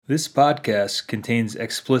This podcast contains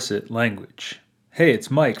explicit language. Hey,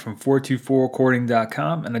 it's Mike from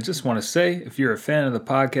 424recording.com, and I just want to say, if you're a fan of the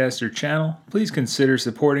podcast or channel, please consider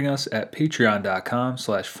supporting us at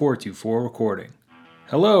patreon.com/424recording.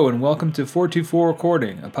 Hello, and welcome to 424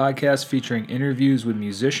 Recording, a podcast featuring interviews with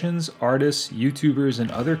musicians, artists, YouTubers,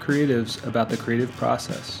 and other creatives about the creative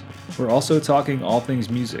process. We're also talking all things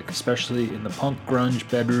music, especially in the punk,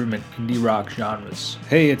 grunge, bedroom, and indie rock genres.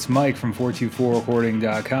 Hey, it's Mike from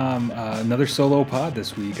 424recording.com. Another solo pod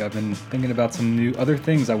this week. I've been thinking about some new other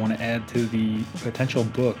things I want to add to the potential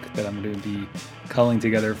book that I'm going to be culling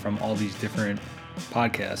together from all these different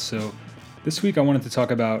podcasts. So this week I wanted to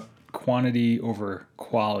talk about quantity over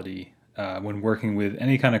quality when working with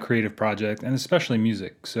any kind of creative project, and especially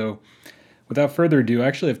music. So without further ado, I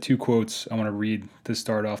actually have two quotes I want to read to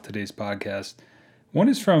start off today's podcast. One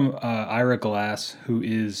is from Ira Glass, who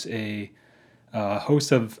is a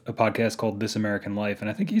host of a podcast called This American Life, and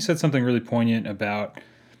I think he said something really poignant about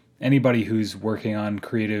anybody who's working on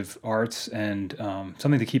creative arts and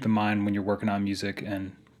something to keep in mind when you're working on music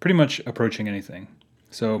and pretty much approaching anything.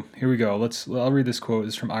 So here we go. I'll read this quote.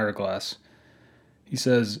 This is from Ira Glass. He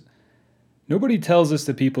says, "Nobody tells us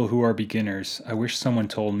to people who are beginners. I wish someone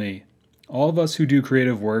told me. All of us who do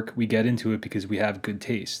creative work, we get into it because we have good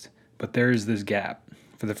taste. But there is this gap.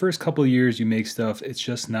 For the first couple of years you make stuff, it's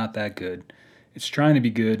just not that good. It's trying to be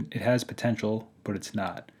good, it has potential, but it's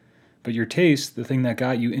not. But your taste, the thing that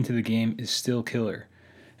got you into the game, is still killer.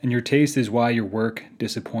 And your taste is why your work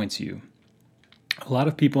disappoints you. A lot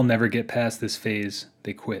of people never get past this phase,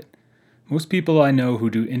 they quit. Most people I know who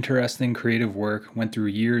do interesting creative work went through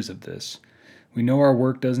years of this. We know our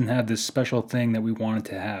work doesn't have this special thing that we want it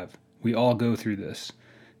to have. We all go through this.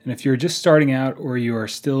 And if you're just starting out or you are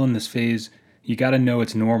still in this phase, you gotta know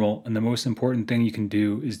it's normal, and the most important thing you can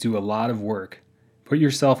do is do a lot of work. Put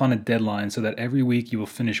yourself on a deadline so that every week you will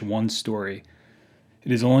finish one story.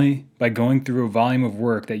 It is only by going through a volume of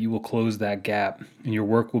work that you will close that gap, and your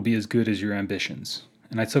work will be as good as your ambitions.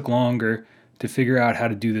 And I took longer to figure out how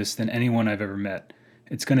to do this than anyone I've ever met.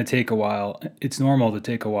 It's going to take a while. It's normal to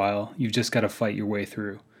take a while. You've just got to fight your way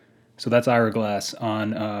through." So that's Ira Glass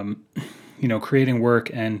on, creating work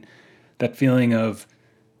and that feeling of,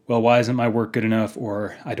 well, why isn't my work good enough,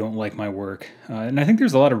 or I don't like my work. And I think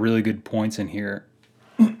there's a lot of really good points in here.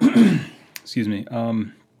 Excuse me.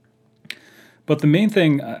 But the main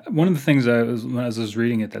thing, one of the things when I was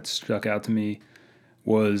reading it that struck out to me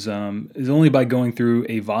was is only by going through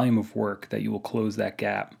a volume of work that you will close that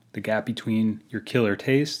gap, the gap between your killer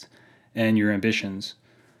taste and your ambitions,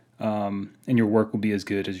 and your work will be as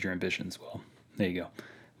good as your ambitions. Well, there you go.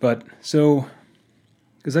 But so,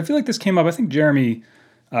 because I feel like this came up, I think Jeremy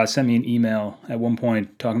sent me an email at one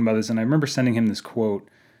point talking about this, and I remember sending him this quote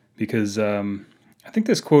because I think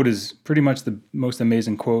this quote is pretty much the most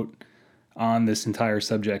amazing quote on this entire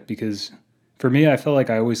subject, because for me, I felt like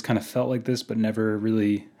I always kind of felt like this, but never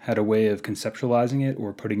really had a way of conceptualizing it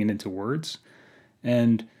or putting it into words.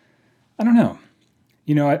 And I don't know.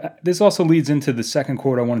 This also leads into the second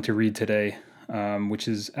quote I wanted to read today, which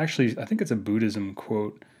is actually, I think it's a Buddhism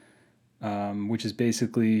quote, which is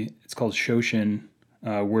basically, it's called Shoshin,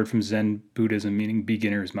 word from Zen Buddhism, meaning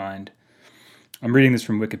beginner's mind. I'm reading this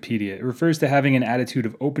from Wikipedia. It refers to having an attitude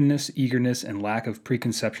of openness, eagerness, and lack of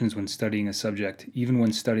preconceptions when studying a subject, even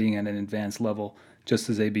when studying at an advanced level, just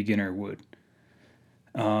as a beginner would.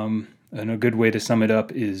 And a good way to sum it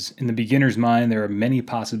up is, in the beginner's mind, there are many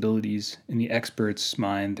possibilities. In the expert's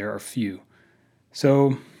mind, there are few.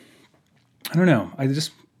 So, I don't know. I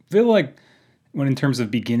just feel like when in terms of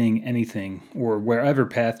beginning anything, or wherever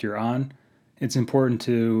path you're on, it's important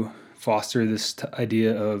to foster this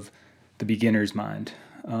idea of the beginner's mind,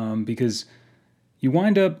 because you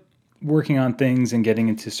wind up working on things and getting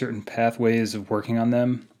into certain pathways of working on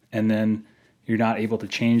them, and then you're not able to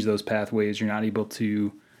change those pathways. You're not able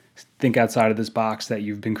to think outside of this box that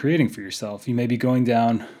you've been creating for yourself. You may be going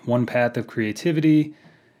down one path of creativity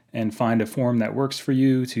and find a form that works for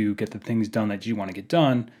you to get the things done that you want to get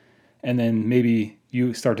done, and then maybe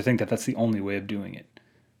you start to think that that's the only way of doing it.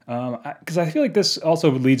 Because I feel like this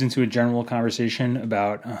also leads into a general conversation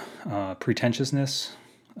about pretentiousness.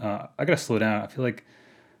 I gotta slow down. I feel like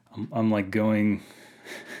I'm like going.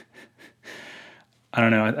 I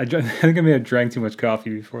don't know. I think I may have drank too much coffee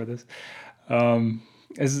before this.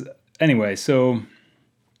 Anyway, so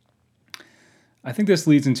I think this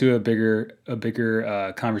leads into a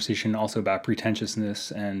bigger conversation also about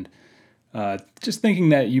pretentiousness and just thinking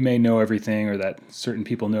that you may know everything, or that certain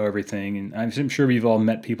people know everything. And I'm sure we've all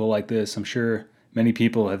met people like this. I'm sure many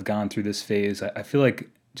people have gone through this phase. I feel like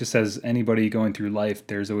just as anybody going through life,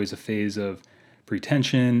 there's always a phase of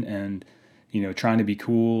pretension and trying to be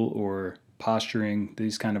cool or posturing,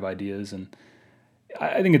 these kind of ideas. And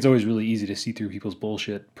I think it's always really easy to see through people's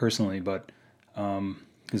bullshit personally, but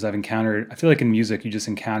because I feel like in music, you just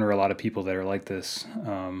encounter a lot of people that are like this.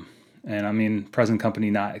 And I mean, present company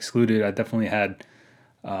not excluded. I definitely had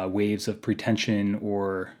waves of pretension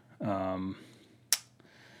or I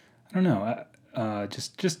don't know,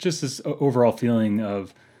 just this overall feeling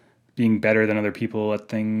of being better than other people at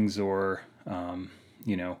things, or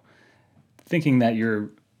you know, thinking that you're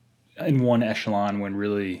in one echelon when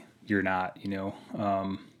really you're not. And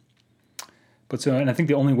I think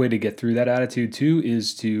the only way to get through that attitude too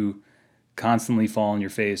is to constantly fall on your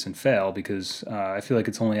face and fail, because I feel like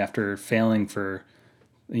it's only after failing for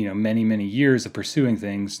many many years of pursuing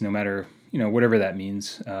things, no matter whatever that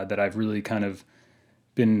means, that I've really kind of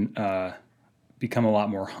been become a lot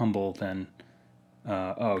more humble than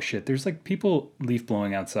oh shit, there's like people leaf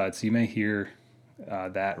blowing outside, so you may hear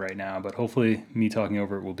that right now, but hopefully me talking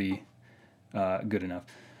over it will be good enough.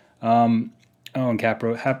 Oh, and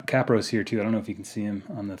Capro's here too. I don't know if you can see him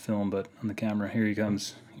on the film, but on the camera, here he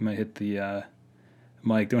comes. You might hit the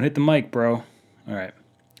mic. Don't hit the mic, bro. All right.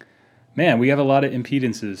 Man, we have a lot of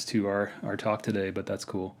impedances to our talk today, but that's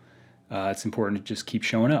cool. It's important to just keep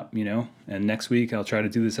showing up, And next week, I'll try to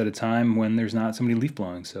do this at a time when there's not somebody leaf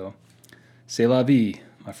blowing. So, c'est la vie,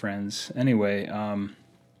 my friends. Anyway,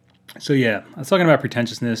 so yeah, I was talking about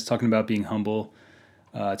pretentiousness, talking about being humble,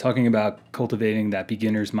 talking about cultivating that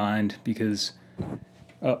beginner's mind, because...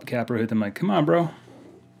 Oh, Capro hit the mic. Come on, bro.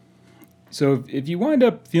 So if you wind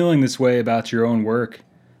up feeling this way about your own work,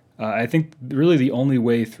 I think really the only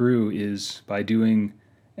way through is by doing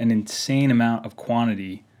an insane amount of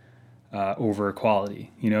quantity over quality.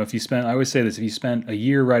 I always say this, if you spent a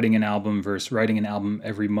year writing an album versus writing an album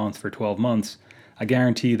every month for 12 months, I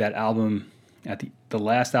guarantee that album, at the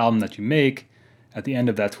last album that you make, at the end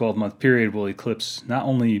of that 12-month period, will eclipse not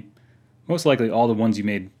only most likely all the ones you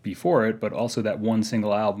made before it, but also that one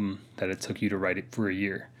single album that it took you to write it for a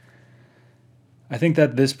year. I think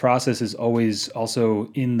that this process is always also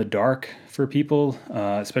in the dark for people,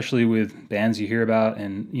 especially with bands you hear about,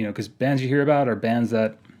 and because bands you hear about are bands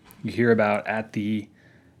that you hear about at the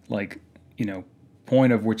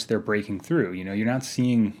point of which they're breaking through. You're not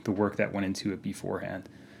seeing the work that went into it beforehand.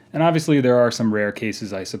 And obviously there are some rare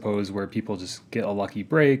cases, I suppose, where people just get a lucky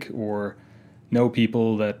break, or know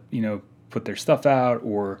people that put their stuff out,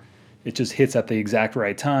 or it just hits at the exact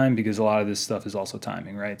right time, because a lot of this stuff is also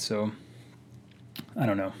timing, right? So I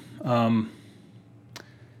don't know.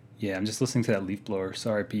 Yeah, I'm just listening to that leaf blower.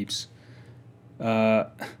 Sorry, peeps.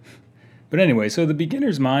 But anyway, so the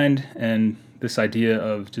beginner's mind and this idea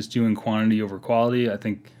of just doing quantity over quality, I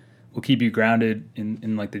think will keep you grounded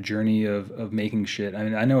in like the journey of making shit. I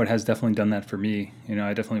mean, I know it has definitely done that for me.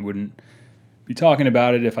 I definitely wouldn't be talking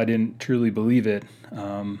about it if I didn't truly believe it.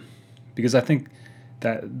 Because I think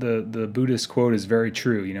that the Buddhist quote is very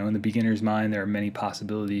true. In the beginner's mind, there are many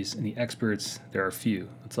possibilities. In the experts, there are few.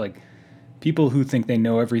 It's like people who think they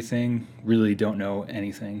know everything really don't know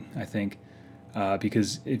anything, I think.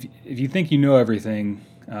 Because if you think you know everything,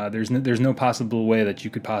 there's no possible way that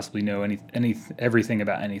you could possibly know everything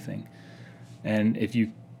about anything. And if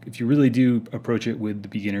you really do approach it with the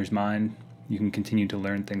beginner's mind, you can continue to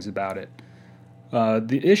learn things about it.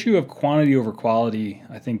 The issue of quantity over quality,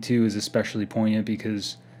 I think, too, is especially poignant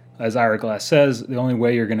because, as Ira Glass says, the only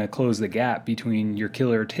way you're going to close the gap between your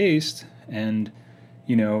killer taste and,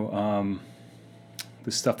 the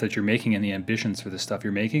stuff that you're making and the ambitions for the stuff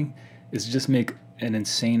you're making is just make an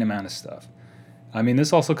insane amount of stuff. I mean,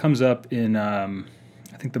 this also comes up in, I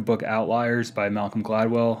think, the book Outliers by Malcolm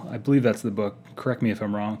Gladwell. I believe that's the book. Correct me if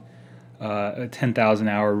I'm wrong. A 10,000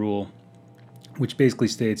 hour rule, which basically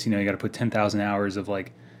states, you got to put 10,000 hours of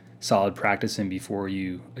like solid practice in before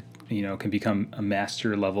you can become a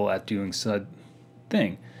master level at doing said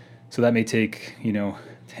thing. So that may take,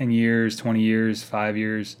 10 years, 20 years, 5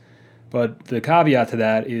 years. But the caveat to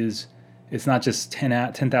that is it's not just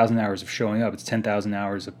 10,000 hours of showing up. It's 10,000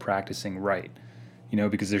 hours of practicing right.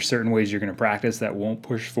 Because there's certain ways you're going to practice that won't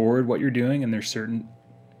push forward what you're doing, and there's certain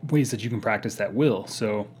ways that you can practice that will.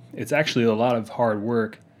 So it's actually a lot of hard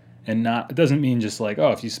work. And it doesn't mean just like,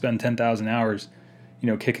 oh, if you spend 10,000 hours,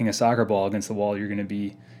 kicking a soccer ball against the wall,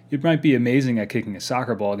 you might be amazing at kicking a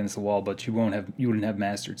soccer ball against the wall, but you wouldn't have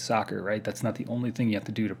mastered soccer, right? That's not the only thing you have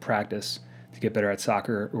to do to practice to get better at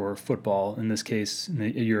soccer or football, in this case, in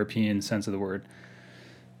the European sense of the word.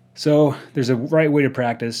 So there's a right way to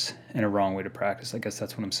practice and a wrong way to practice. I guess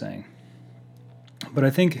that's what I'm saying. But I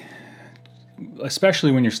think,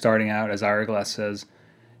 especially when you're starting out, as Ira Glass says,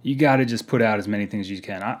 you got to just put out as many things as you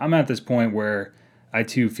can. I'm at this point where I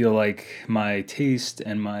too feel like my taste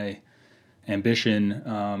and ambition.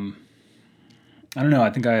 I don't know. I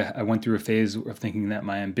think I went through a phase of thinking that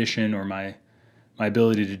my ambition or my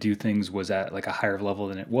ability to do things was at like a higher level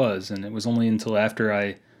than it was. And it was only until after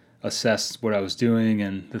I assessed what I was doing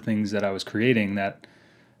and the things that I was creating that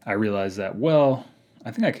I realized that, well,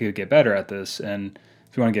 I think I could get better at this. And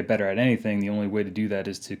if you want to get better at anything, the only way to do that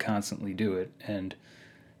is to constantly do it. And,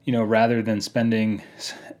 rather than spending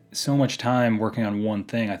so much time working on one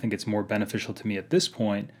thing, I think it's more beneficial to me at this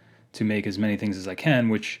point to make as many things as I can,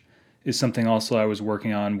 which is something also I was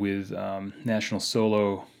working on with National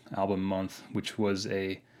Solo Album Month, which was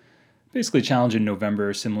basically a challenge in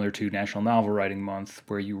November, similar to National Novel Writing Month,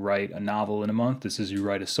 where you write a novel in a month. This is you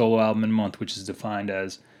write a solo album in a month, which is defined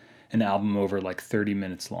as an album over like 30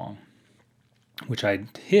 minutes long, which I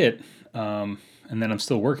hit, and then I'm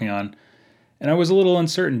still working on. And I was a little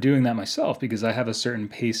uncertain doing that myself because I have a certain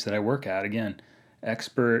pace that I work at. Again,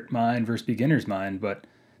 expert mind versus beginner's mind, but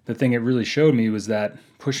the thing it really showed me was that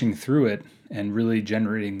pushing through it and really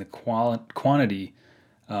generating the quantity.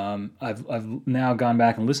 I've now gone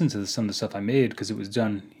back and listened to some of the stuff I made because it was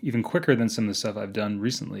done even quicker than some of the stuff I've done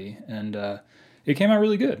recently, and it came out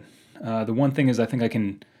really good. The one thing is I think I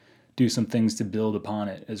can do some things to build upon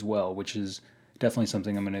it as well, which is definitely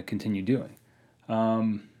something I'm going to continue doing.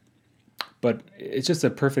 But it's just a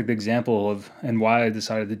perfect example of and why I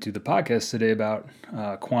decided to do the podcast today about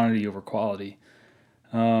quantity over quality.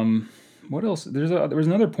 What else? There was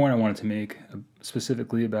another point I wanted to make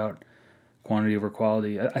specifically about quantity over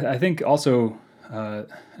quality. I think also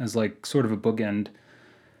as like sort of a bookend,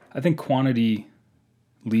 I think quantity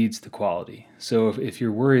leads to quality. So if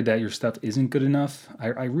you're worried that your stuff isn't good enough,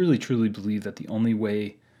 I really truly believe that the only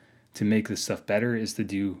way to make this stuff better is to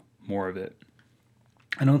do more of it.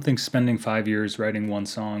 I don't think spending 5 years writing one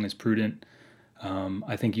song is prudent.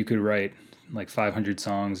 I think you could write like 500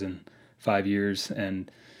 songs in 5 years,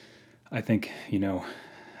 and I think,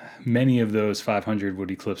 many of those 500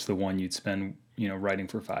 would eclipse the one you'd spend, writing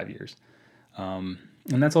for 5 years. And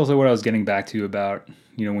that's also what I was getting back to about,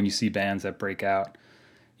 when you see bands that break out,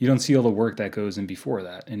 you don't see all the work that goes in before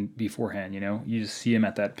that and beforehand, you just see them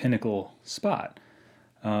at that pinnacle spot.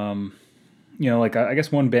 Like I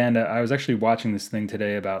guess one band, I was actually watching this thing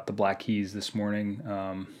today about the Black Keys this morning.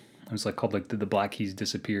 It was called Did the Black Keys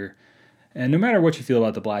Disappear? And no matter what you feel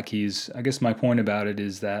about the Black Keys, I guess my point about it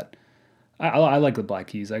is that I like the Black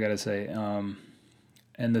Keys, I gotta say.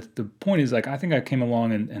 And the point is, I think I came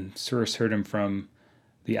along and first heard them from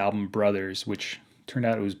the album Brothers, which turned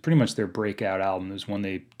out it was pretty much their breakout album. It was one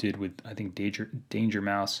they did with, I think, Danger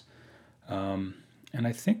Mouse. And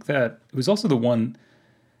I think that it was also the one,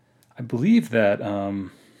 I believe that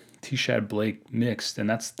T. Shad Blake mixed, and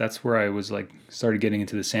that's where I was started getting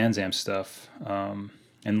into the SansAmp stuff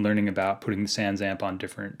and learning about putting the SansAmp on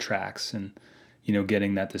different tracks and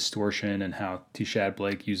getting that distortion and how T. Shad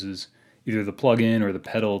Blake uses either the plug-in or the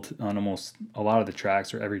pedal on almost a lot of the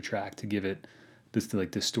tracks or every track to give it this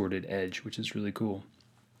distorted edge, which is really cool.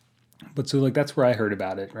 But so that's where I heard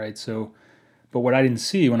about it, right? So, but what I didn't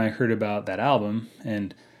see when I heard about that album,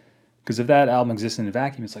 and because if that album existed in a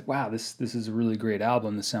vacuum, it's wow, this is a really great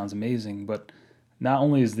album. This sounds amazing. But not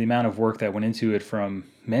only is the amount of work that went into it from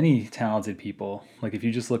many talented people, if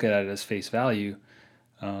you just look at it as face value,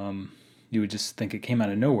 you would just think it came out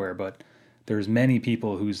of nowhere. But there's many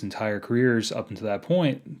people whose entire careers up until that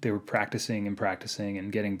point, they were practicing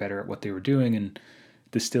and getting better at what they were doing and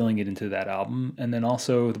distilling it into that album. And then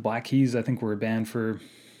also the Black Keys, I think, were a band for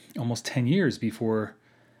almost 10 years before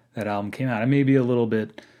that album came out. I may be a little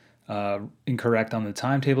bit incorrect on the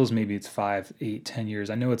timetables. Maybe it's 5, 8, 10 years.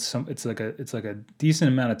 I know it's like a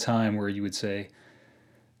decent amount of time where you would say,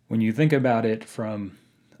 when you think about it from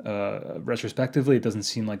retrospectively, it doesn't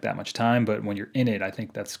seem like that much time, but when you're in it, I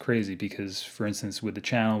think that's crazy because, for instance, with the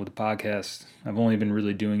channel, with the podcast, I've only been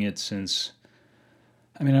really doing it since,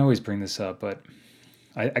 I always bring this up, but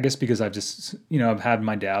I guess because I've just, I've had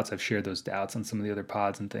my doubts. I've shared those doubts on some of the other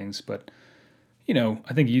pods and things, but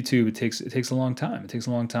I think YouTube, it takes a long time. It takes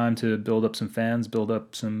a long time to build up some fans, build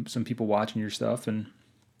up some people watching your stuff. And,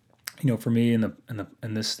 for me and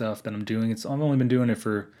this stuff that I'm doing, I've only been doing it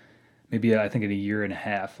for maybe I think in a year and a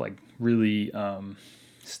half, really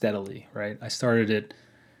steadily, right? I started it,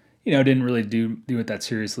 didn't really do it that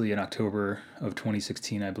seriously in October of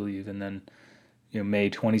 2016, I believe. And then, May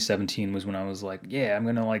 2017 was when I was yeah, I'm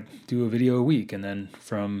going to do a video a week. And then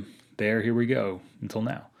from there, here we go until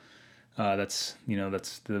now. That's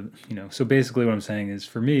the, so basically what I'm saying is,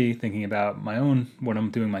 for me, thinking about what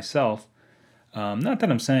I'm doing myself, not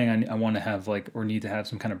that I'm saying I want to have or need to have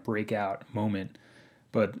some kind of breakout moment,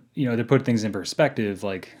 but, to put things in perspective,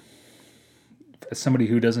 as somebody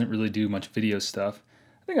who doesn't really do much video stuff,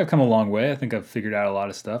 I think I've come a long way. I think I've figured out a lot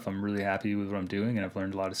of stuff. I'm really happy with what I'm doing, and I've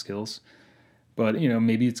learned a lot of skills. But,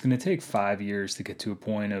 maybe it's going to take 5 years to get to a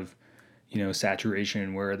point of,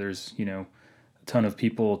 saturation where there's, a ton of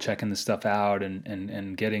people checking this stuff out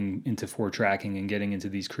and getting into 4-tracking and getting into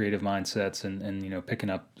these creative mindsets and picking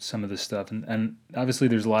up some of this stuff. And obviously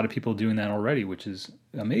there's a lot of people doing that already, which is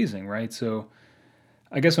amazing, right? So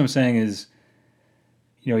I guess what I'm saying is,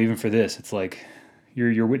 even for this, it's like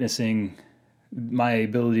you're witnessing my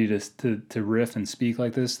ability to riff and speak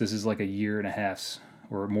like this. This is like a year and a half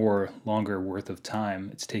or more longer worth of time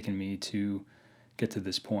it's taken me to get to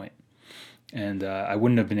this point. And I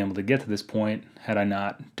wouldn't have been able to get to this point had I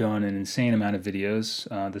not done an insane amount of videos.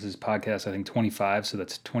 This is podcast, I think, 25, so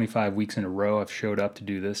that's 25 weeks in a row I've showed up to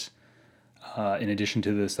do this, in addition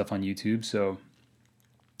to the stuff on YouTube. So,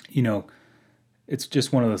 it's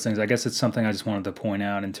just one of those things. I guess it's something I just wanted to point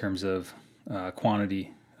out in terms of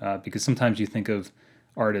quantity, because sometimes you think of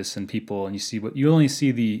artists and people and you only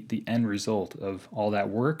see the end result of all that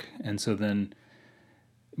work. And so then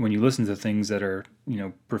when you listen to things that are,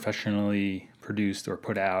 professionally produced or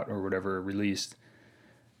put out or whatever, released,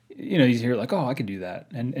 you hear like, oh, I could do that.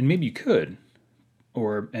 And maybe you could,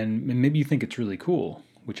 and maybe you think it's really cool,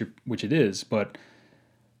 which it is, but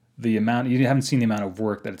you haven't seen the amount of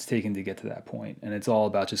work that it's taken to get to that point. And it's all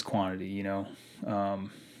about just quantity,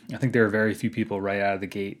 I think there are very few people right out of the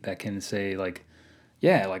gate that can say like,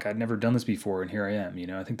 yeah, like I'd never done this before and here I am,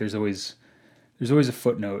 I think there's always a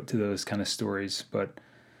footnote to those kind of stories, but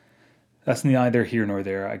that's neither here nor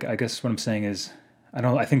there. I guess what I'm saying is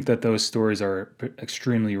I think that those stories are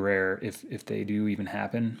extremely rare if they do even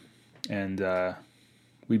happen. And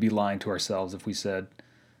we'd be lying to ourselves if we said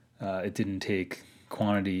it didn't take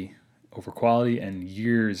quantity over quality and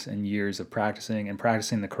years of practicing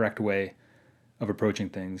the correct way of approaching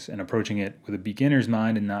things and approaching it with a beginner's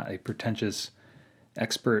mind and not a pretentious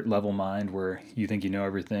expert level mind where you think you know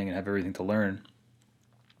everything and have everything to learn.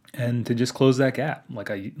 And to just close that gap,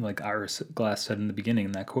 like Iris Glass said in the beginning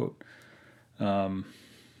in that quote.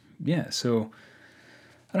 So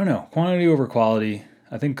I don't know, quantity over quality.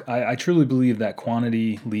 I think I truly believe that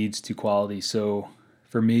quantity leads to quality. So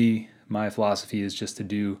for me, my philosophy is just to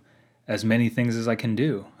do as many things as I can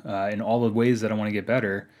do in all the ways that I want to get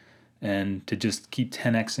better, and to just keep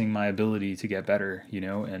 10xing my ability to get better,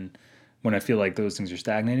 and when I feel like those things are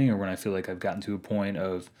stagnating, or when I feel like I've gotten to a point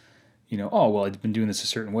of, oh, well, I've been doing this a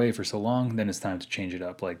certain way for so long, then it's time to change it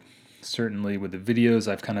up. Like, certainly with the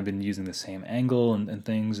videos, I've kind of been using the same angle and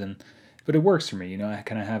things, but it works for me, I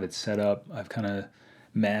kind of have it set up. I've kind of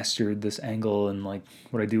mastered this angle and like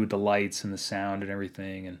what I do with the lights and the sound and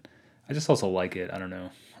everything, and I just also like it. I don't know.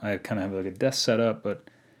 I kind of have like a desk set up, but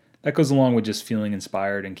that goes along with just feeling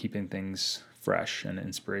inspired and keeping things fresh and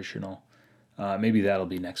inspirational. Maybe that'll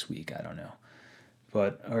be next week. I don't know.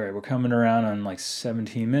 But all right, we're coming around on like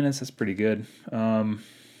 17 minutes. That's pretty good. I don't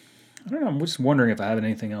know. I'm just wondering if I have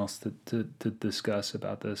anything else to discuss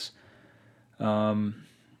about this.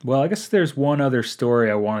 Well, I guess there's one other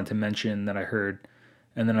story I wanted to mention that I heard,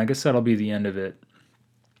 and then I guess that'll be the end of it.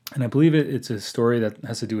 And I believe it's a story that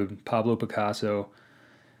has to do with Pablo Picasso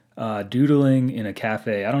doodling in a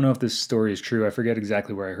cafe. I don't know if this story is true. I forget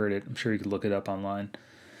exactly where I heard it. I'm sure you could look it up online.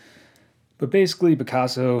 But basically,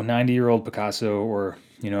 Picasso, 90-year-old Picasso, or,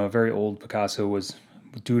 a very old Picasso, was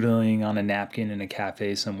doodling on a napkin in a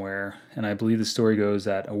cafe somewhere. And I believe the story goes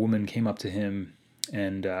that a woman came up to him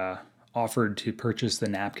and offered to purchase the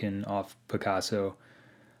napkin off Picasso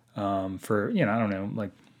for, I don't know, like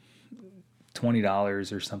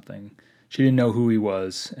 $20 or something. She didn't know who he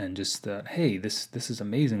was and just thought, hey, this is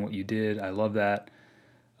amazing what you did. I love that.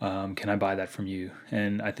 Can I buy that from you?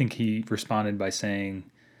 And I think he responded by saying,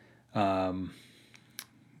 no,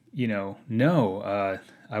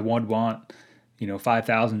 I would want,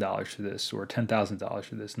 $5,000 for this or $10,000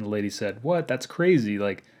 for this. And the lady said, what? That's crazy.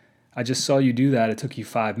 Like, I just saw you do that. It took you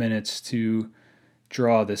 5 minutes to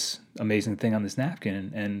draw this amazing thing on this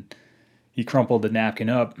napkin. And he crumpled the napkin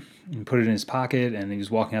up and put it in his pocket, and he was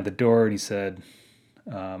walking out the door, and he said,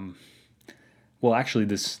 well, actually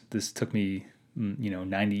this took me,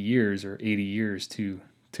 90 years or 80 years to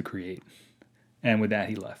create. And with that,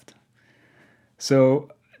 he left. So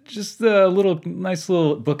just a nice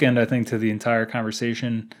little bookend, I think, to the entire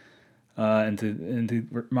conversation, and to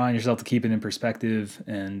remind yourself to keep it in perspective,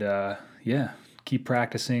 and keep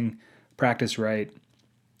practicing, practice right.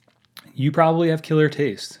 You probably have killer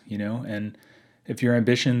taste, and if your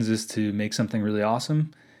ambitions is to make something really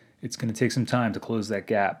awesome, it's going to take some time to close that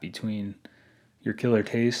gap between your killer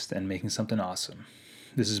taste and making something awesome.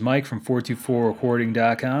 This is Mike from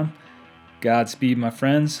 424recording.com. Godspeed, my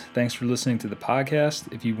friends. Thanks for listening to the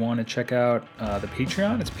podcast. If you want to check out the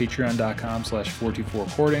Patreon, it's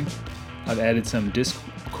patreon.com/424recording. I've added some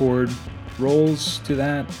Discord roles to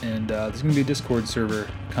that, and there's going to be a Discord server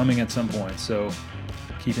coming at some point. So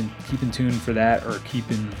keep in tune for that, or keep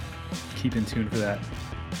in tune for that.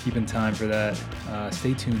 Keep in time for that.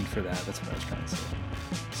 Stay tuned for that. That's what I was trying to say.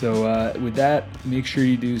 So with that, make sure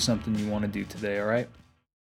you do something you want to do today, all right?